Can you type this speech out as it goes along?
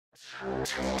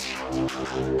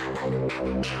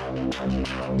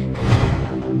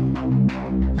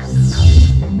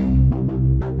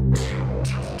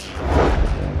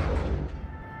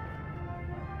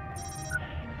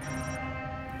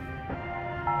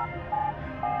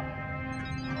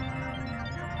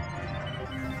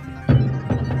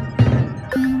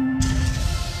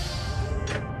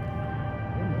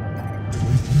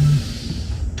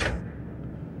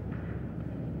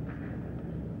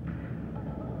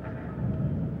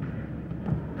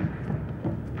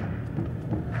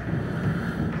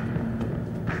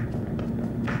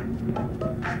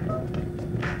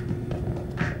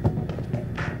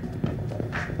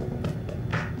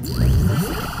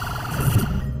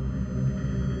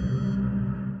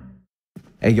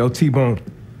Hey, yo, T-Bone,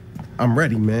 I'm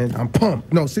ready, man. I'm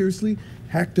pumped. No, seriously,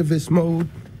 hacktivist mode,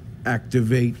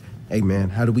 activate. Hey, man,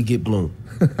 how do we get Bloom?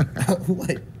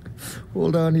 What?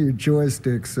 Hold on to your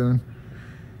joystick, son.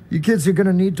 You kids are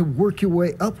gonna need to work your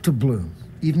way up to Bloom,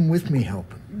 even with me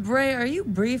helping. Bray, are you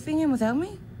briefing him without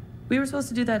me? We were supposed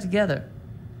to do that together.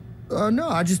 No,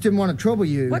 I just didn't want to trouble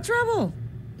you. What trouble?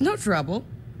 No trouble.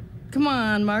 Come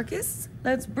on, Marcus.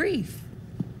 Let's brief.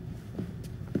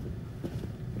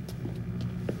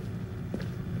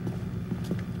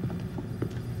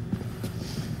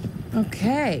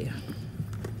 Okay.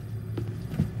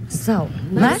 So,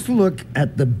 let's look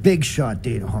at the big shot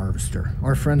data harvester,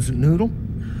 our friends at Noodle.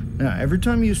 Now, every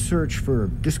time you search for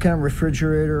discount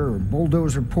refrigerator or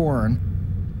bulldozer porn,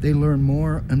 they learn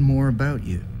more and more about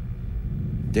you.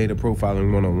 Data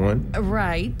profiling 101?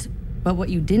 Right. But what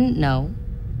you didn't know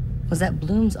was that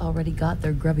Bloom's already got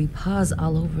their grubby paws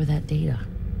all over that data.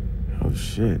 Oh,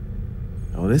 shit.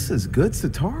 Oh, this is good,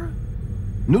 Satara.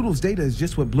 Noodle's data is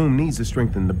just what Bloom needs to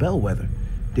strengthen the bellwether.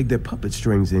 Dig their puppet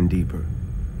strings in deeper.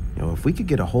 You know, if we could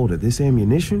get a hold of this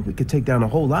ammunition, we could take down a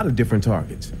whole lot of different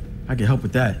targets. I can help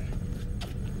with that.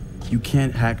 You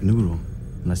can't hack Noodle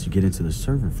unless you get into the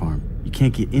server farm. You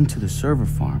can't get into the server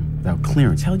farm without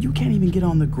clearance. Hell, you can't even get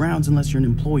on the grounds unless you're an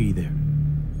employee there.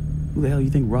 Who the hell you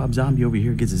think Rob Zombie over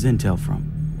here gets his intel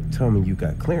from? Tell me you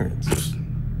got clearance.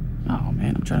 Oh,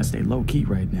 man, I'm trying to stay low-key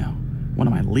right now. One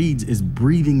of my leads is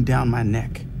breathing down my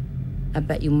neck. I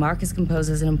bet you Marcus can pose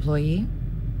as an employee.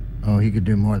 Oh, he could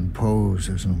do more than pose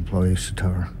as an employee,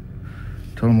 Satara.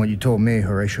 Tell him what you told me,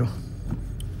 Horatio.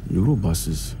 Noodle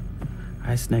buses.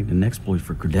 I snagged an exploit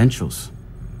for credentials.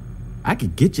 I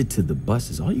could get you to the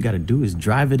buses. All you gotta do is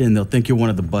drive it in. They'll think you're one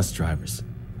of the bus drivers.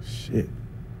 Shit.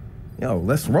 Yo,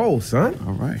 let's roll, son.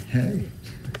 All right. Hey.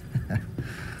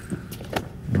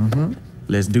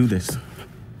 Let's do this.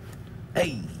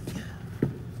 Hey.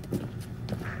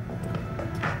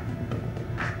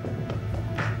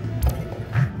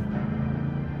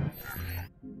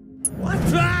 What?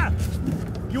 Ah!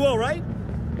 You all right?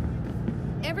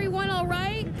 Everyone all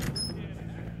right?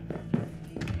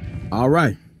 All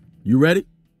right. You ready?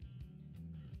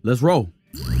 Let's roll.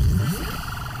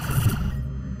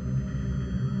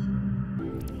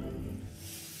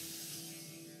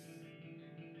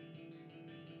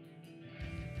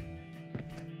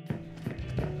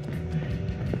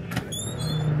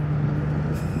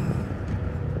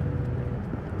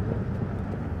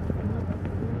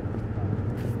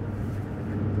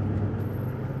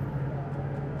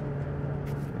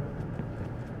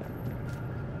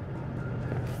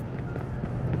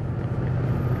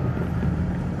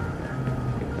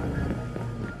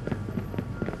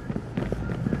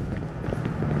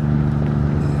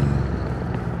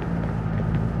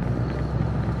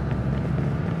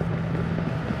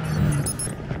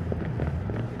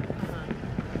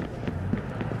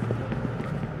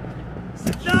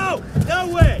 No!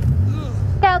 No way!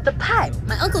 Out the pipe.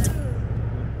 My uncle.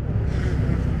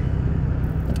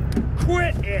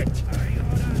 Quit it!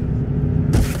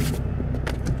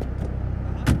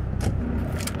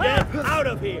 Get out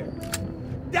of here!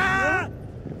 Ah!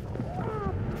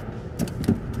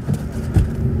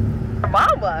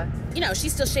 Mama. You know,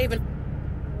 she's still shaving.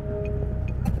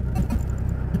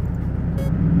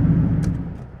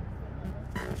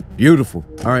 Beautiful.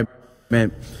 All right,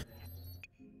 man.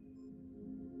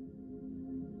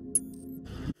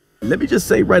 Let me just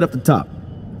say right up the top,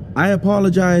 I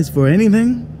apologize for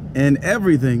anything and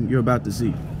everything you're about to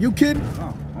see. You kidding?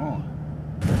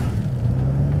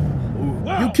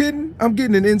 You kidding? I'm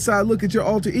getting an inside look at your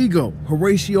alter ego,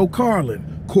 Horatio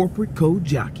Carlin, corporate code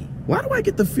jockey. Why do I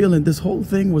get the feeling this whole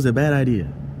thing was a bad idea?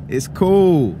 It's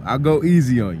cool. I'll go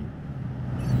easy on you.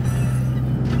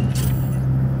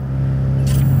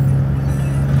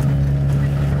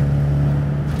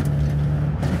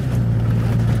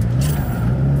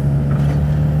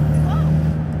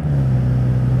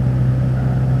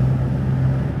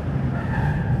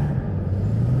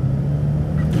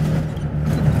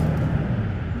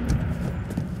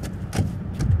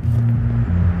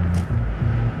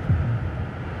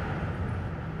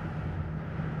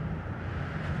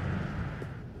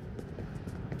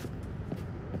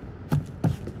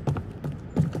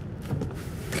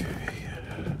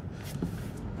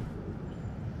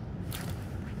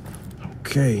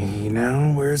 Okay,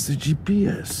 now where's the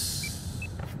GPS?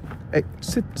 Hey,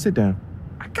 sit down.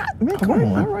 I got, man, come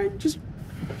on. All right, just,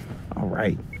 all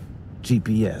right.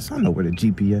 GPS, I know where the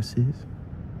GPS is.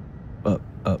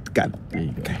 Up, got it. There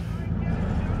you go. Okay.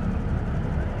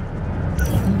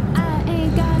 I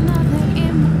ain't got nothing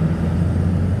in my...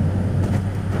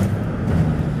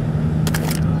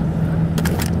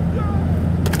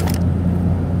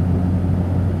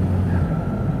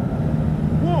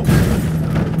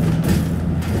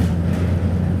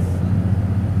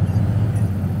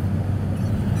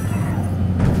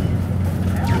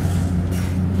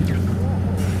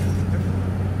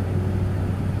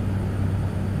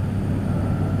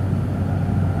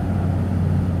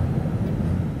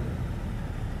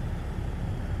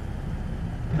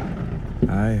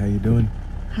 Hi, how you doing?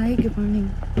 Hi, good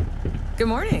morning. Good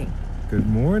morning. Good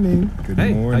morning. Good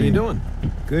Hey, morning. how you doing?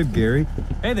 Good, Gary.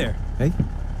 Hey there. Hey.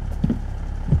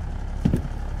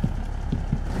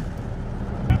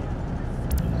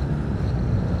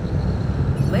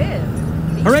 Liv.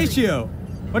 Horatio,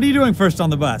 what are you doing first on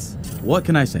the bus? What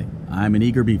can I say? I'm an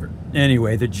eager beaver.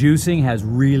 Anyway, the juicing has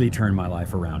really turned my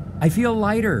life around. I feel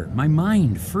lighter, my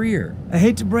mind freer. I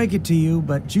hate to break it to you,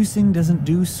 but juicing doesn't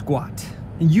do squat.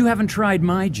 And you haven't tried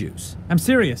my juice. I'm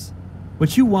serious.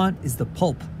 What you want is the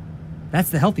pulp. That's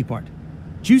the healthy part.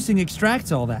 Juicing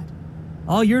extracts all that.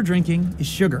 All you're drinking is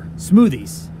sugar,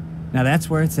 smoothies. Now that's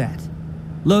where it's at.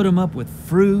 Load them up with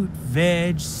fruit,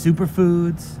 veg,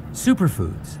 superfoods.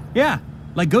 Superfoods. Yeah,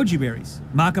 like goji berries,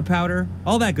 maca powder,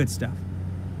 all that good stuff.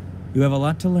 You have a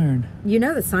lot to learn. You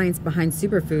know the science behind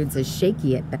superfoods is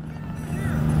shaky at best.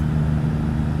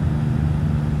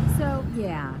 So,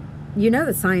 yeah. You know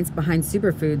the science behind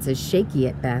superfoods is shaky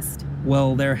at best.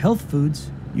 Well, they're health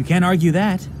foods. You can't argue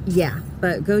that. Yeah,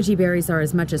 but goji berries are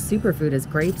as much a superfood as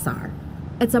grapes are.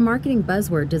 It's a marketing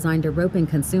buzzword designed to rope in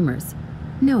consumers.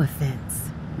 No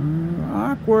offense.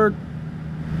 Awkward.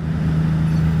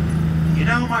 You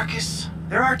know, Marcus,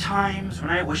 there are times when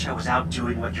I wish I was out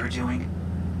doing what you're doing.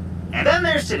 And then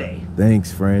there's today.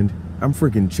 Thanks, friend. I'm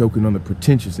freaking choking on the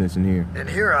pretentiousness in here. And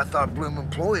here I thought Bloom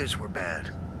employees were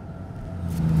bad.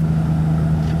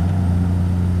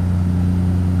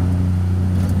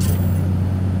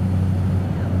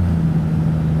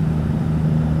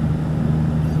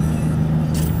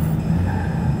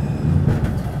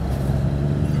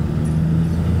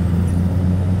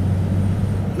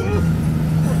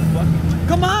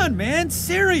 Come on, man,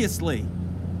 seriously.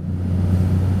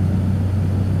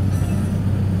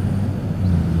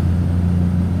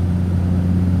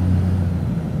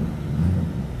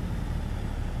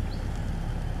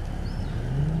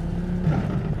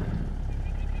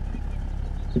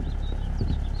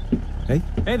 Hey?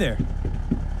 Hey there.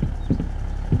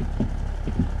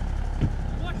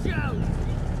 Watch out!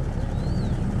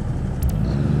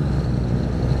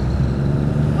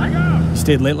 You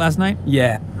stayed late last night?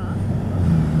 Yeah.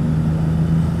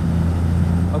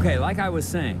 Okay, like I was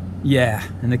saying. Yeah,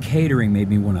 and the catering made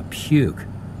me want to puke.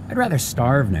 I'd rather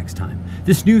starve next time.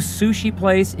 This new sushi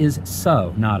place is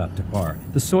so not up to par.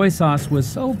 The soy sauce was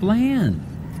so bland.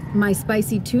 My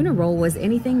spicy tuna roll was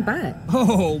anything but.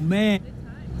 Oh, man.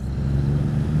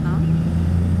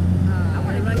 I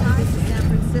want to go to San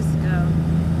Francisco.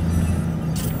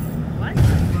 What?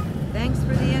 Thanks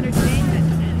for the entertainment.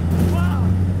 Wow!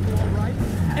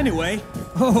 Anyway,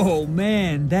 oh,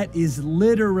 man, that is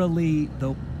literally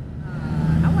the...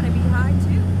 I want to be high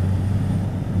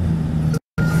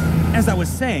too. As I was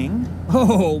saying,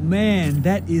 oh, man,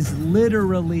 that is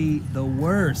literally the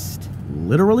worst.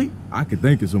 Literally? I could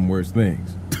think of some worse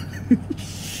things.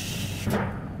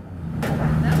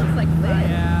 That looks like Liv.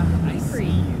 Yeah, I see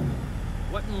you.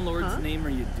 What in Lord's name are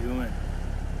you doing?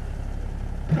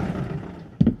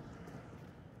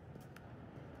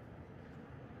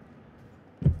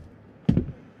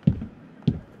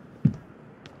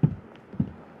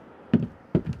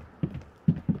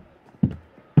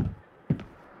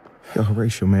 Yo,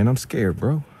 Horatio, man, I'm scared,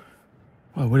 bro.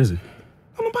 What is it?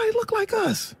 Don't nobody look like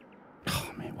us.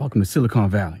 Oh, man, welcome to Silicon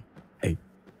Valley. Hey,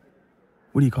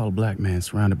 what do you call a black man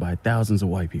surrounded by thousands of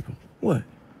white people? What?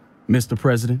 Mr.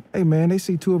 President? Hey, man, they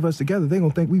see two of us together, they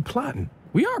gonna think we plotting.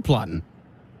 We are plotting.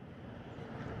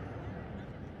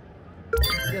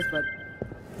 Yes, but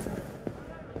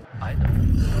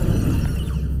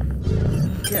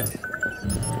Yes.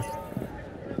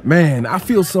 Man, I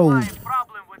feel so...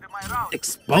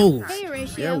 Exposed. Hey,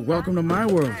 Horatio. Yeah, welcome to my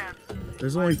world.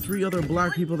 There's only 3 other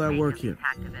black people that work here.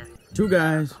 2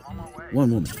 guys,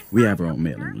 1 woman. We have our own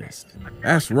mailing list.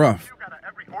 That's rough.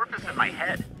 Every orifice in my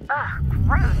head. Ugh,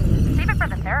 gross. Save it for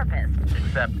the therapist.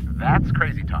 Except that's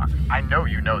crazy talk. I know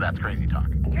you know that's crazy talk.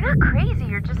 You're not crazy,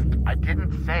 you're just... I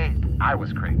didn't say I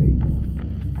was crazy.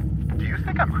 Do you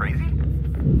think I'm crazy?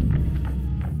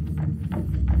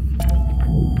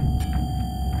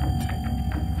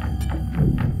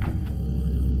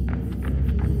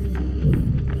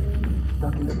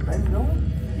 Stuck in the friend zone?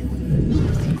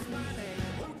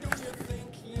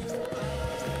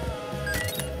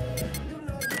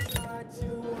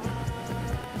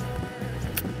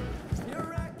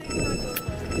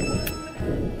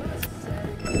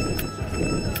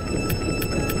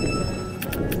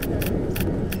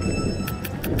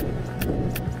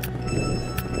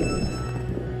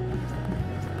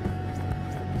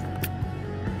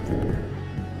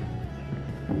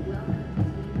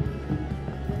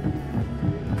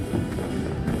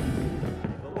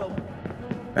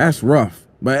 That's rough.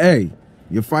 But hey,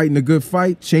 you're fighting a good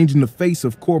fight, changing the face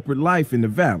of corporate life in the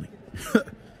valley.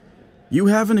 You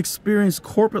haven't experienced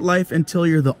corporate life until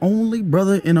you're the only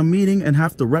brother in a meeting and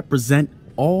have to represent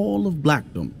all of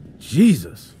Blackdom.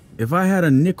 Jesus. If I had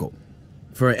a nickel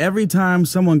for every time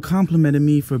someone complimented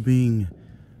me for being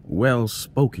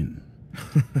well-spoken.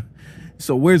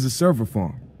 So where's the server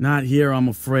farm? Not here, I'm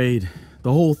afraid.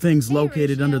 The whole thing's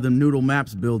located under the Noodle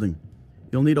Maps building.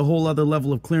 You'll need a whole other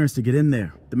level of clearance to get in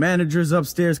there. The managers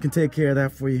upstairs can take care of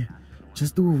that for you.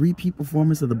 Just do a repeat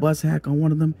performance of the bus hack on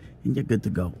one of them, and you're good to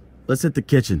go. Let's hit the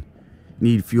kitchen.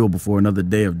 Need fuel before another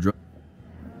day of drug.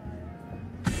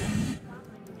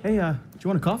 Hey, do you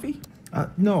want a coffee?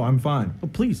 No, I'm fine. Oh,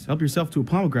 please, help yourself to a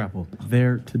pomegranate.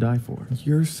 There to die for.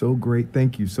 You're so great.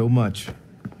 Thank you so much.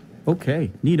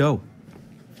 Okay, neato.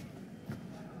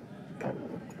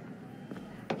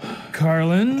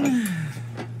 Carlin.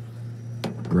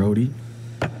 Brody.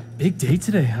 Big day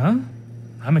today, huh?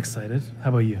 I'm excited.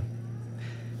 How about you?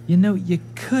 You know, you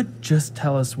could just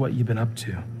tell us what you've been up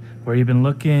to. Where you've been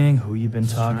looking, who you've been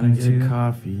talking to. Trying to get a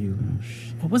coffee.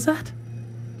 What was that?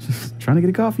 Just trying to get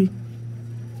a coffee.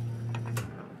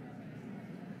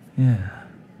 Yeah,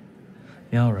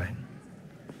 all right.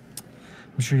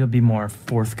 I'm sure you'll be more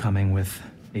forthcoming with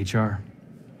HR.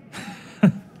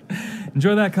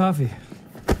 Enjoy that coffee.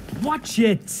 Watch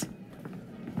it!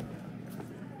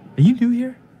 Are you new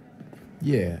here?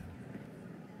 Yeah.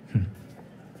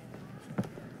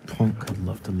 Punk would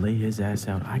love to lay his ass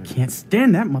out. I can't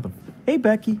stand that mother... Hey,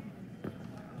 Becky.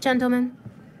 Gentlemen.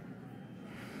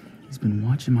 He's been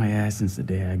watching my ass since the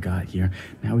day I got here.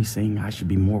 Now he's saying I should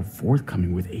be more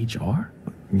forthcoming with HR?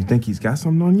 You think he's got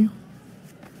something on you?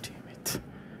 Damn it.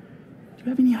 Do you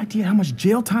have any idea how much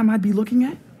jail time I'd be looking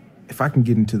at? If I can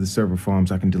get into the server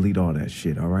farms, I can delete all that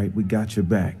shit, all right? We got your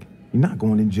back. You're not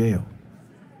going in jail.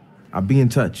 I'll be in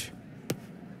touch.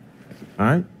 All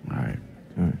right? All right.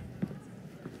 All right.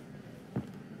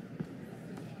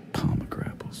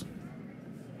 Pomegranates.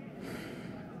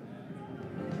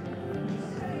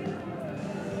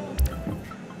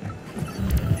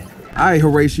 All right,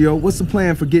 Horatio, what's the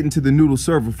plan for getting to the Noodle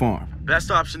server farm?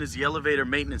 Best option is the elevator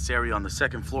maintenance area on the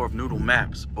second floor of Noodle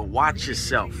Maps, but watch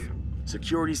yourself.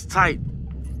 Security's tight.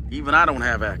 Even I don't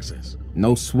have access.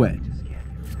 No sweat.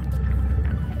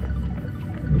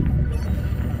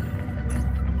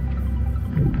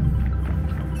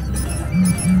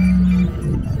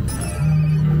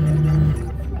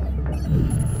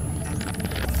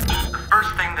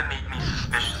 First thing that made me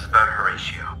suspicious about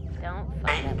Horatio.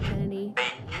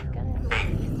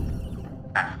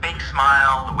 That fake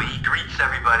smile, the way he greets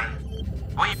everybody.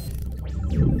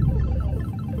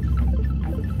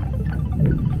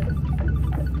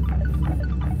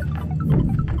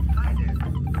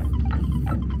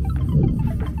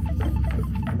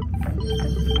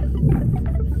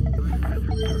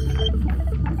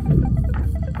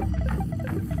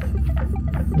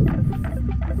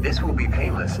 This will be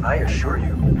painless, I assure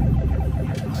you.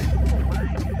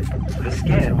 The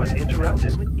scan was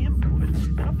interrupted. With input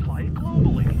and apply it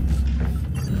globally.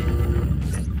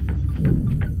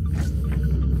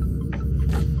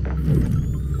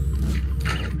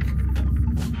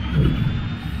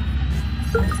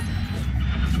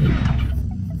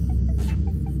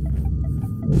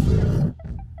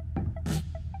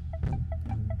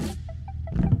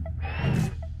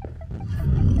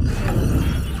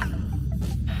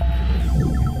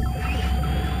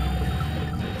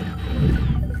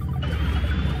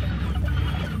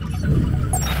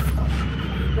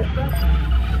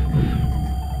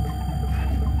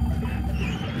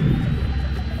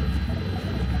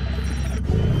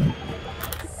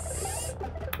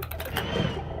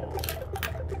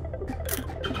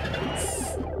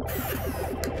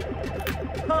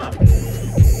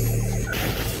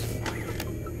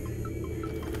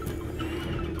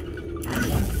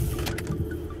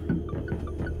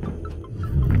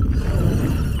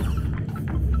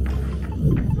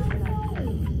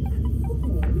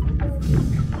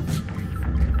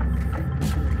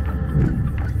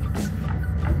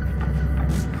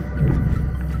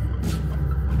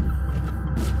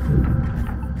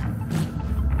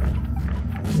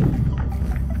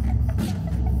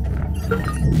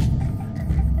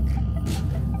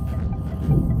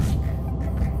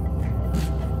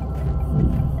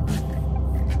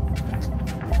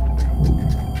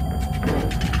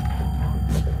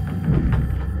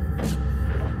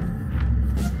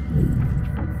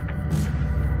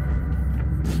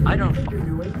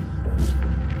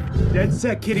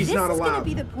 DedSec kitty's This not is allowed. gonna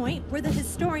be the point where the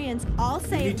historians all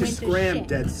say You need it to went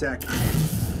to scram, shit.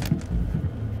 DedSec.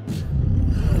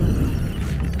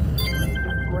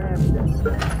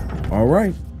 All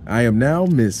right, I am now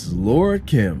Miss Laura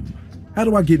Kim. How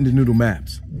do I get into Noodle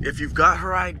Maps? If you've got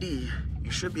her ID,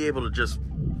 you should be able to just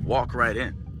walk right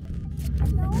in.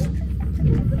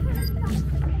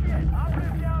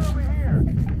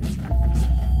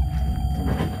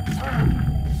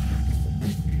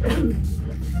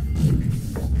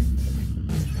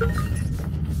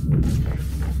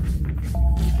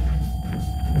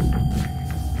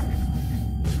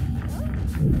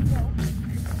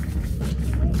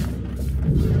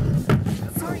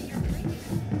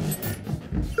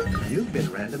 You've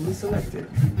been randomly selected.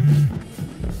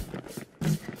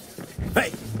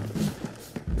 Hey!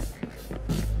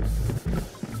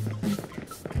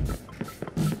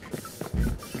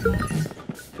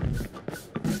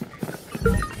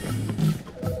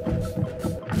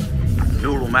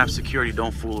 Noodle Map security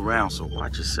don't fool around, so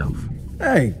watch yourself.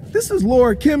 Hey, this is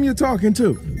Laura Kim you're talking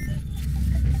to.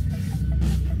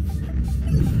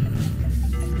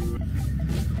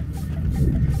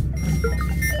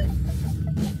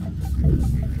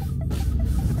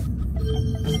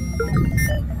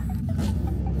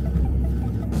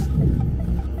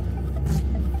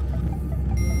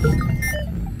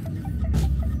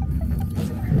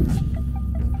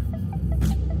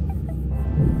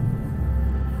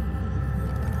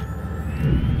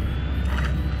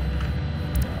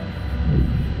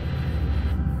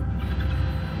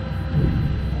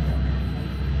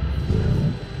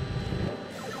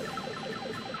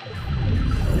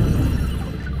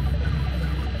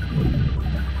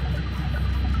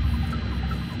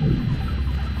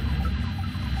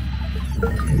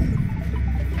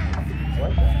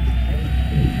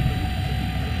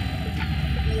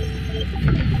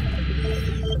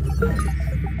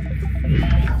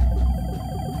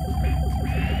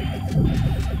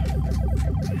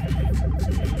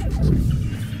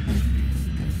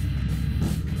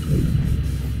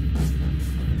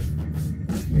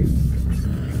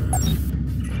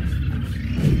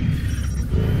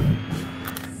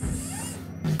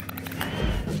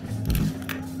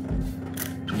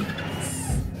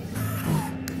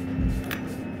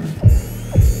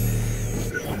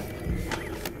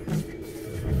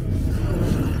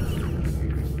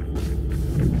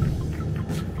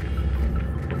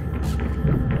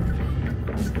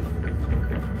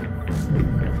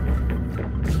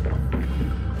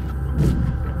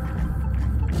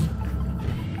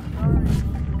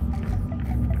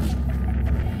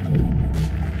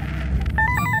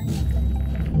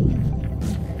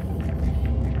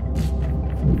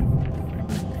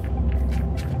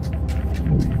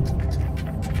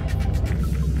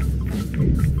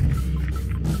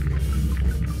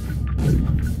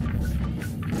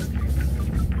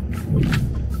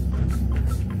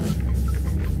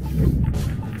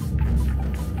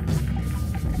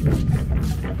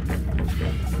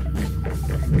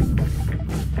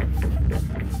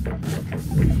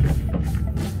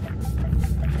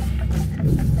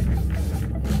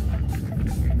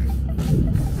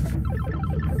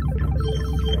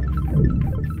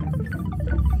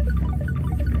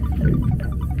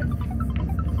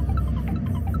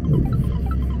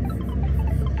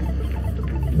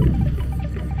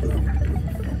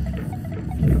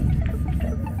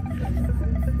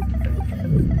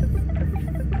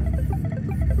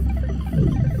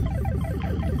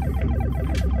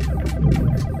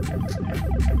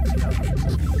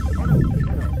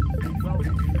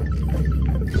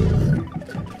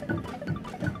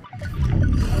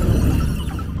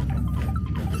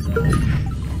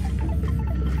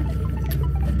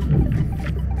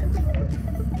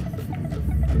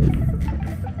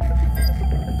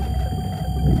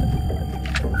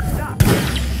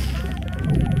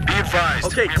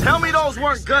 Okay, tell me those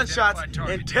weren't gunshots,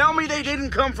 and tell me they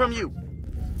didn't come from you.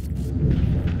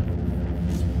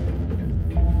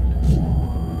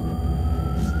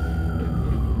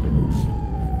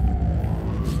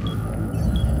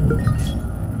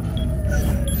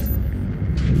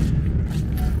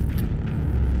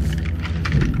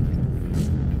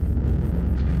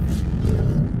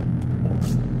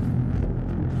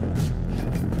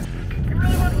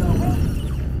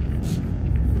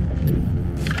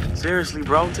 Seriously,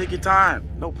 bro, take your time.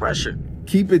 No pressure.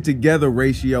 Keep it together,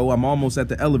 Ratio. I'm almost at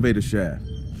the elevator shaft.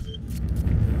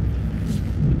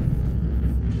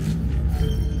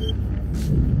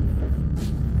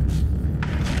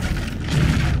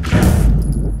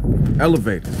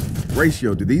 Elevator.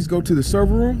 Ratio, do these go to the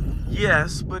server room?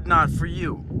 Yes, but not for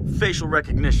you. Facial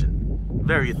recognition.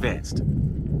 Very advanced.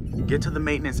 Get to the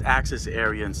maintenance access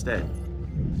area instead.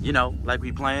 You know, like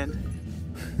we planned.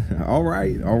 All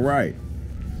right, all right.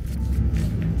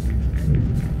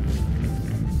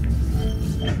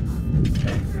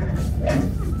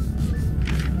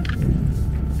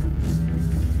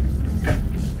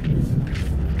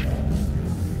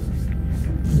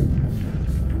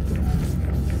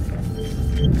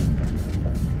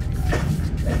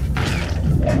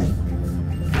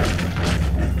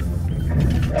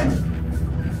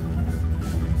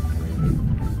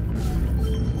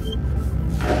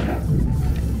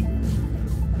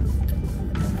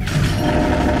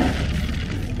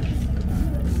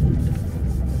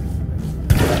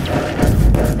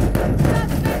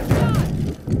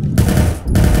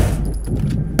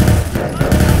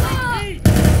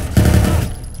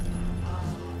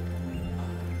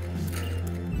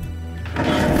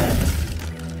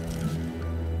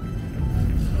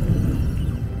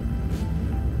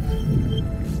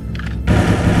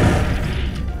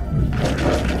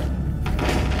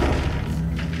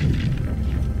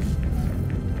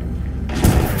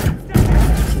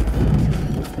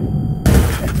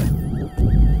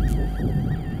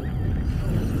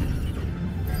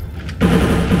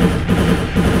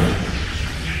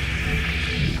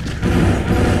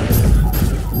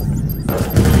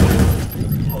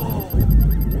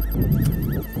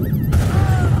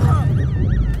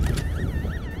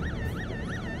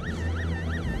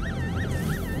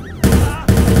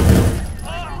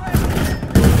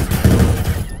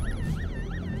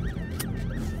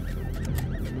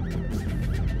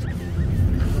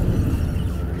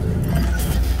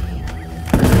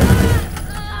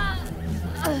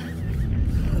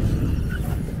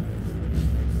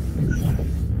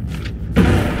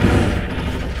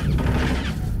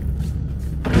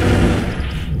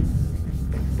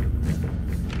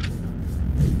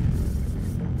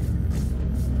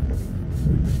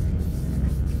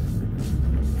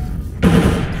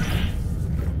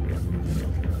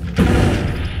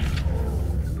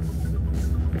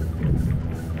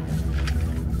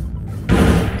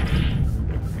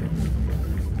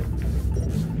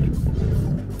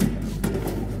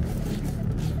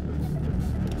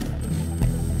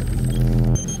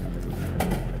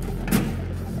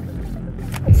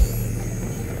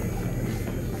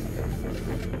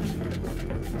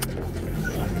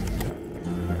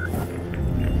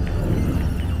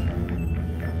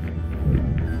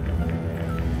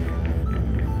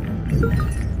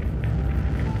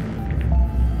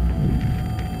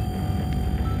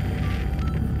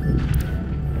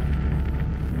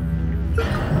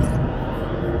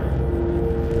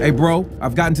 Hey, bro,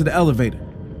 I've gotten to the elevator.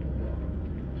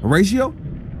 Horatio?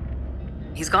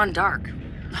 He's gone dark.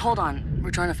 Hold on,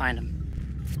 we're trying to find him.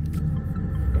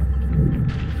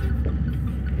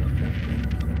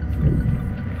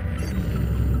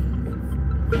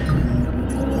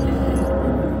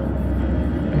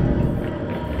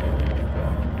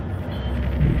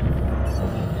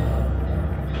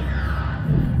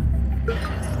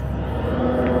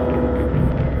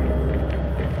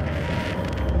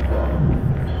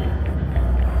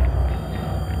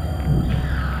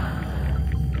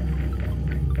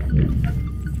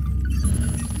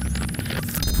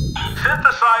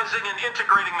 Synthesizing and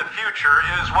integrating the future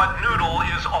is what Noodle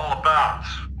is all about.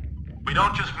 We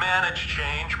don't just manage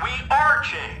change, we are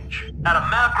change. At a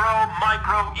macro,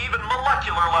 micro, even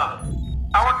molecular level.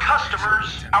 Our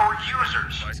customers, our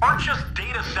users, aren't just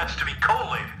data sets to be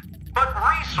collated, but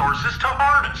resources to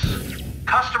harness.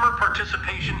 Customer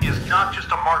participation is not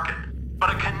just a market, but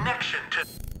a connection to...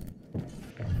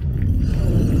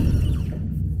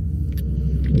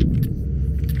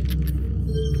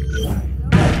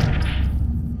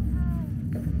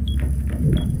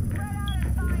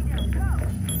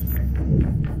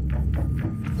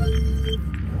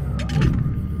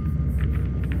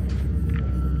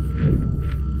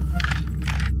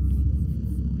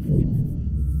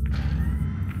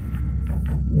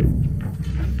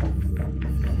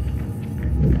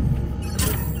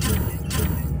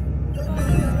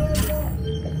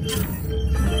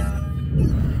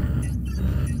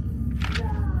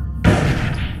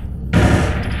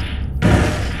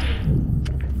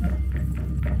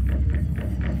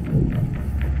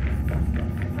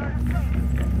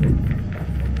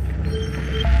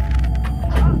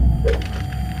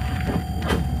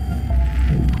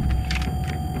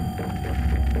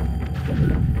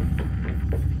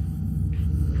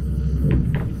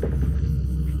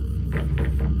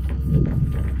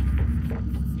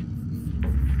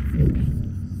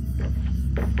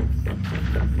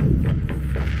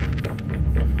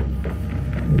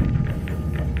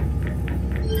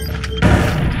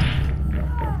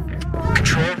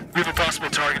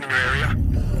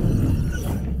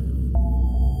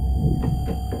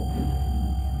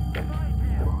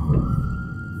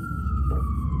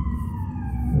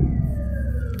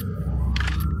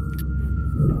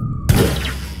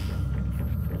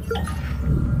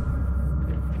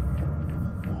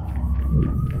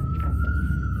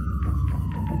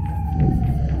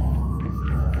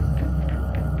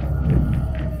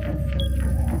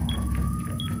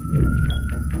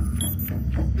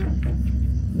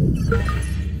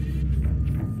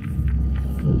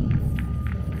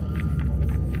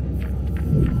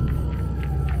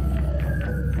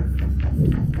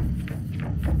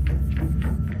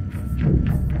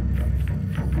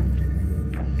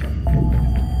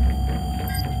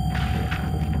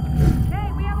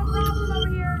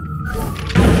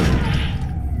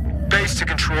 to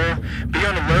control. Be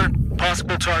on alert.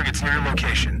 Possible targets near your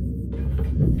location.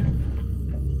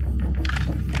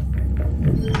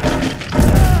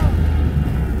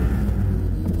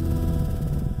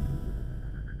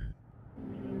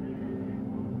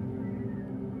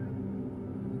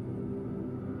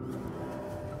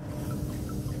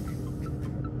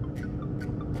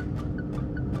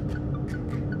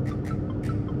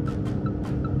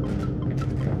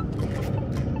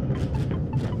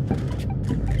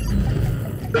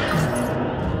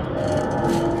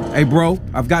 Hey, bro,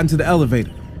 I've gotten to the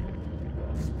elevator.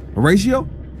 Horatio?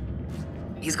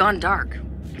 He's gone dark.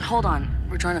 Hold on,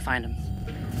 we're trying to find him.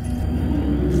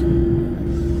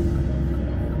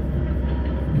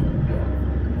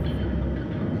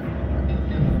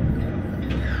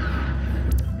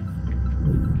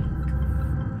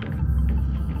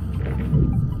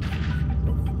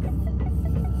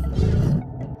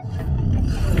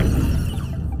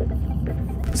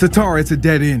 Satara, it's a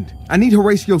dead end. I need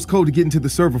Horatio's code to get into the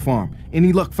server farm.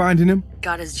 Any luck finding him?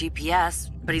 Got his GPS,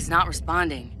 but he's not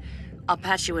responding. I'll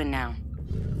patch you in now.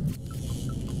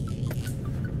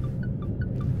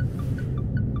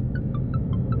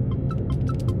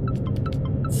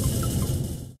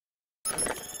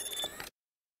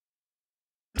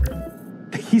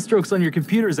 The keystrokes on your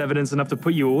computer is evidence enough to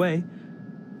put you away.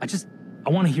 I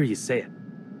want to hear you say it.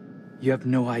 You have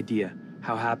no idea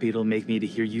how happy it'll make me to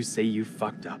hear you say you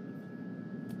fucked up.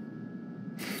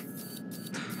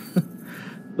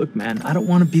 Look, man, I don't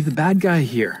want to be the bad guy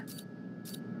here.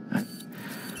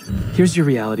 Here's your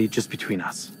reality just between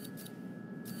us.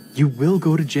 You will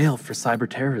go to jail for cyber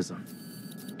terrorism.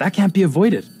 That can't be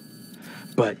avoided.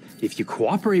 But if you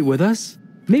cooperate with us,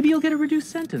 maybe you'll get a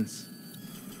reduced sentence.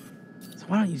 So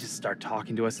why don't you just start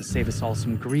talking to us to save us all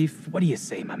some grief? What do you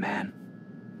say, my man?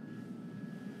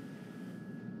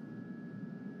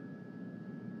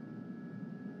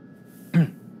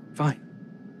 Fine.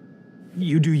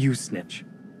 You do you, snitch.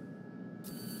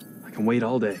 I can wait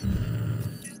all day.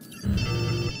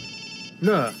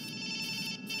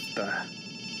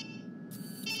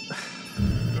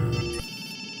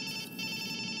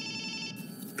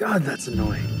 God, that's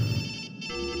annoying.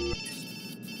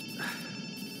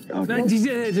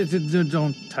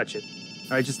 Don't touch it.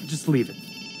 All right, just leave it.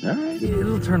 All right,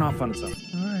 it'll turn off on its own.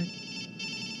 All right.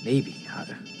 Maybe.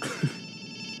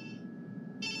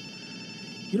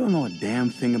 You don't know a damn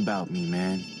thing about me,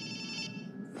 man.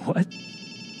 What?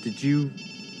 Did you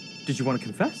want to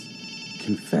confess?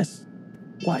 Confess?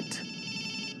 What?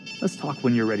 Let's talk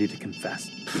when you're ready to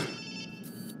confess.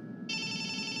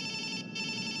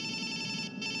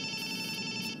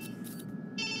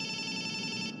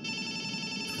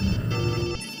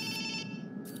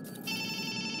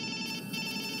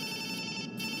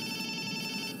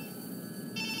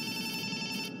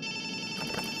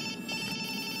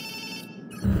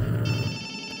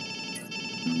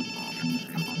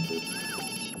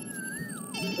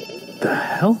 The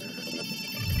hell?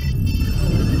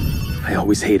 I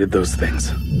always hated those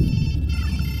things.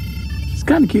 It's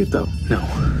kind of cute, though. No.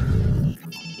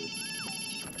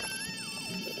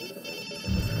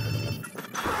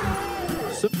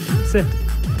 Sit.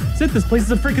 Sit, this place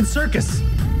is a freaking circus.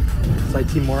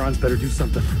 Those IT morons better do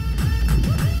something.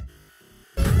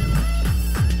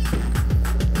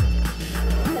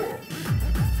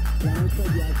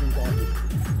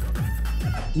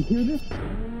 You hear this?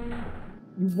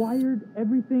 You wired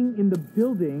everything in the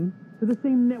building to the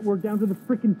same network down to the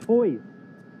frickin' toys.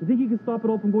 You think you can stop it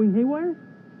all from going haywire?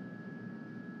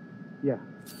 Yeah.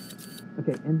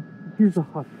 Okay, and here's a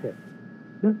hot tip.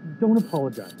 Don't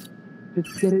apologize.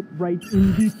 Just get it right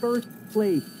in the first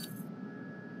place.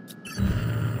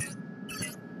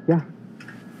 Yeah.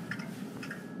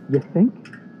 You think?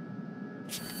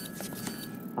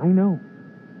 I know.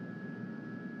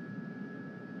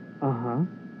 Uh-huh.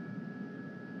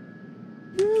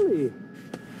 Really?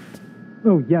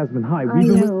 Oh, Yasmin, hi. I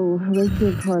know.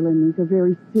 Horatio Carlin, these are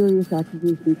very serious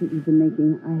accusations that you've been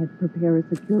making. I had to prepare a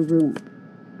secure room.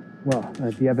 Well,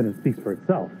 the evidence speaks for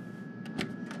itself.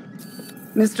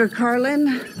 Mr. Carlin,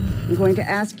 I'm going to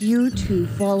ask you to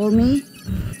follow me.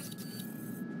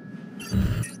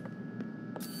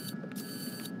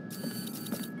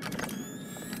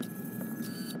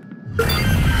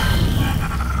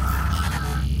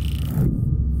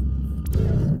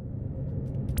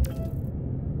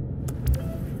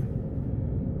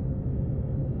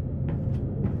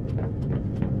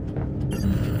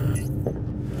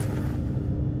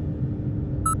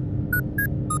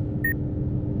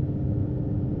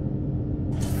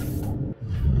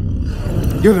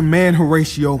 You're the man,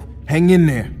 Horatio. Hang in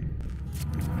there.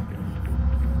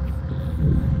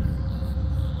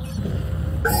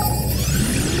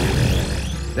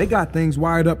 They got things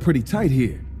wired up pretty tight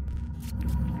here.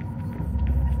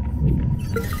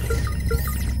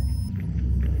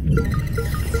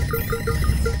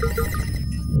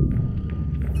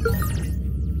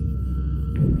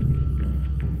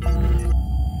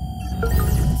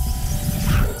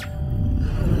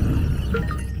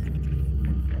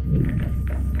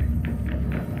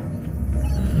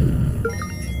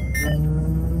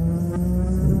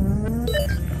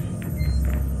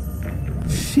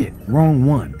 Shit, wrong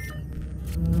one.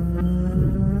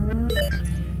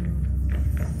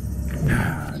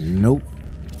 Nope.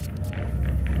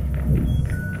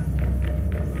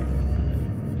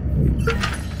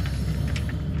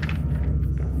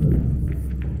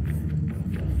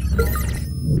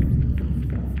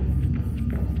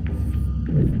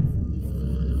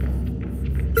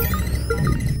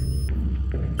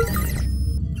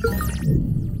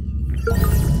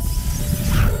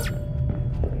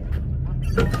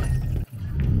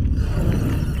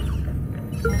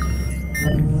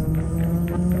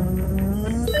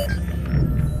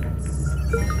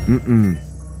 Mm-mm.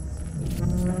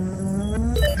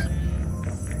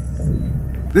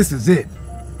 This is it.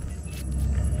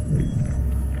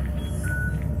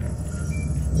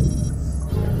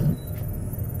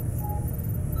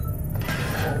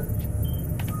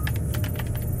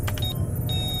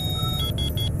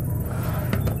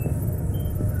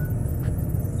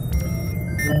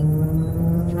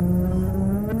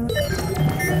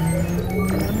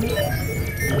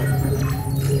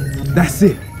 That's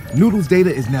it. Noodle's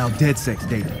data is now dead sex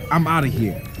data. I'm out of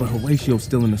here, but Horatio's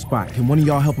still in the spot. Can one of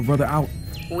y'all help a brother out?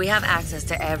 We have access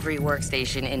to every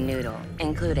workstation in Noodle,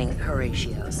 including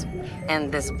Horatio's. And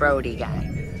this Brody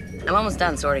guy. I'm almost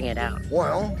done sorting it out.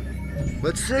 Well,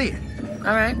 let's see it.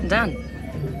 All right, done.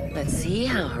 Let's see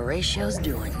how Horatio's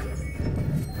doing.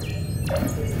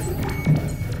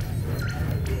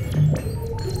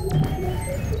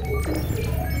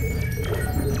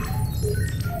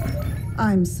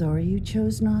 I'm sorry you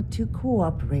chose not to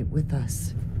cooperate with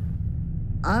us.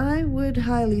 I would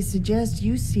highly suggest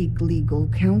you seek legal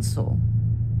counsel.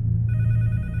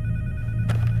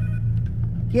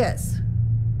 Yes.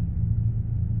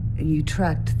 You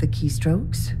tracked the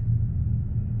keystrokes?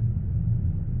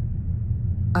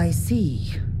 I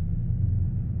see.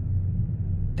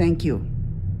 Thank you.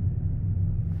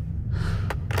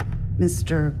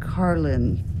 Mr.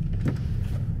 Carlin,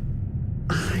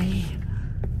 I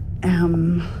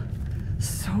am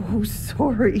so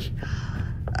sorry.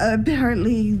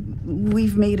 Apparently,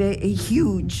 we've made a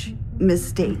huge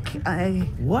mistake.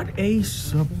 What a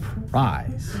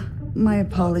surprise. My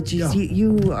apologies.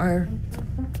 You are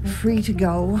free to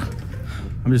go.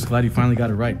 I'm just glad you finally got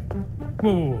it right.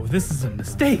 Whoa, this is a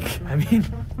mistake. I mean...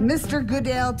 Mr.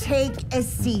 Goodell, take a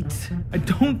seat. I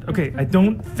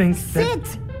don't think that...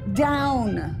 Sit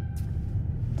down.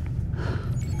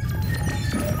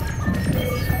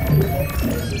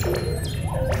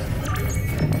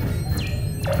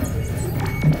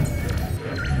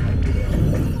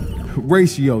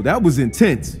 Horatio, that was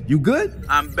intense. You good?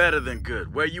 I'm better than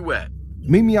good. Where you at?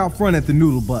 Meet me out front at the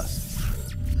Noodle bus.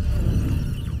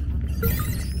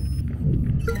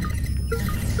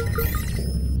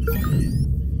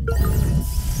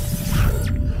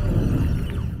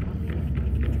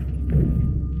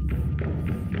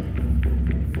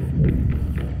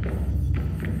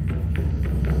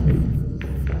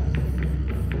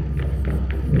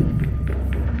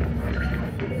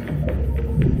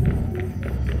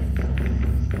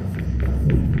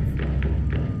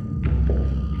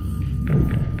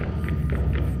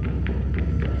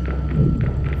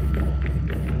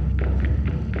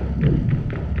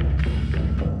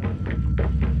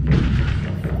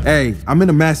 Hey, I'm in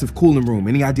a massive cooling room.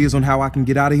 Any ideas on how I can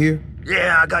get out of here?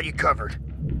 Yeah, I got you covered.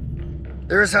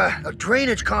 There's a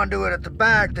drainage conduit at the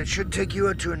back that should take you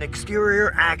into an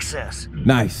exterior access.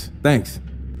 Nice, thanks.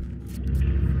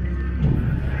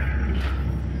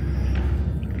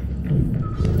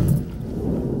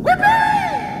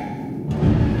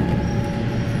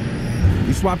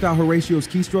 You swapped out Horatio's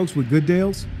keystrokes with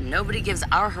Goodale's? Nobody gives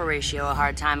our Horatio a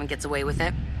hard time and gets away with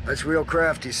it. That's real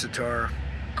crafty, Satara.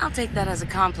 I'll take that as a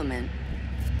compliment.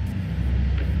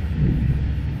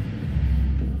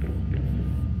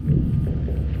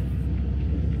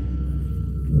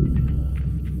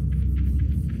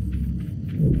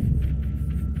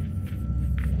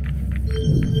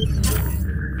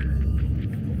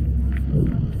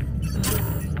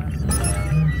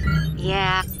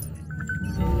 Yeah.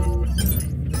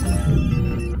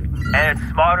 And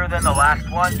it's smarter than the last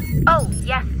one? Oh,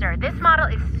 yes, sir. This model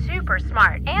is super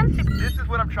smart and super... This is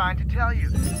what I'm trying to tell you.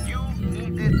 You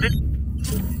need this...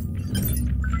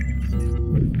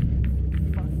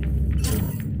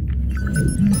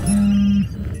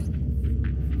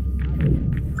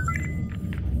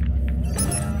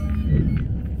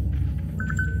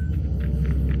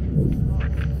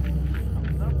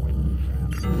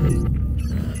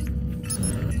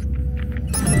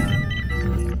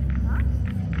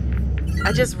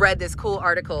 I just read this cool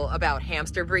article about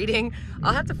hamster breeding.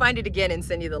 I'll have to find it again and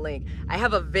send you the link. I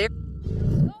have a very...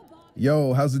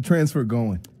 Yo, how's the transfer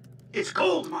going? It's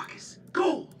gold, Marcus.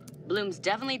 Gold. Bloom's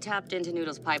definitely tapped into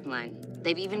Noodle's pipeline.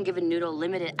 They've even given Noodle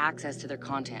limited access to their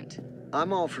content.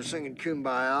 I'm all for singing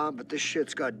Kumbaya, but this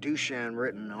shit's got Dushan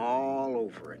written all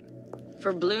over it.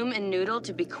 For Bloom and Noodle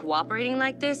to be cooperating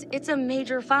like this, it's a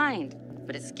major find.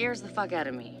 But it scares the fuck out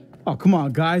of me. Oh, come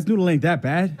on, guys. Noodle ain't that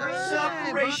bad.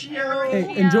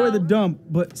 Hey, enjoy the dump,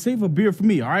 but save a beer for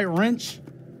me, all right, Wrench?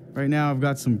 Right now, I've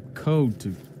got some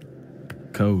code.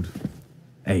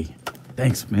 Hey,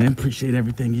 thanks, man. Appreciate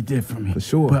everything you did for me. For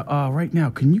sure. But right now,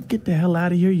 can you get the hell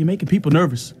out of here? You're making people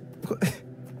nervous.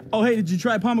 Oh, hey, did you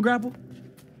try Palma Grapple?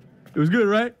 It was good,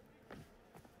 right?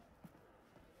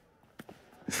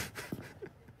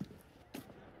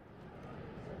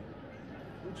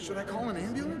 Should I call an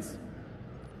ambulance?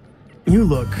 You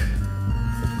look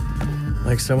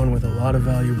like someone with a lot of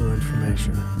valuable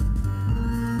information.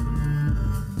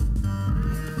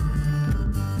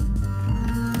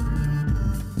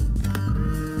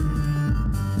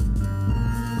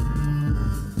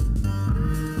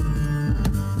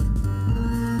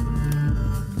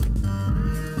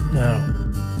 Now,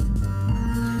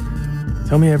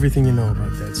 tell me everything you know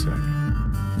about that sec.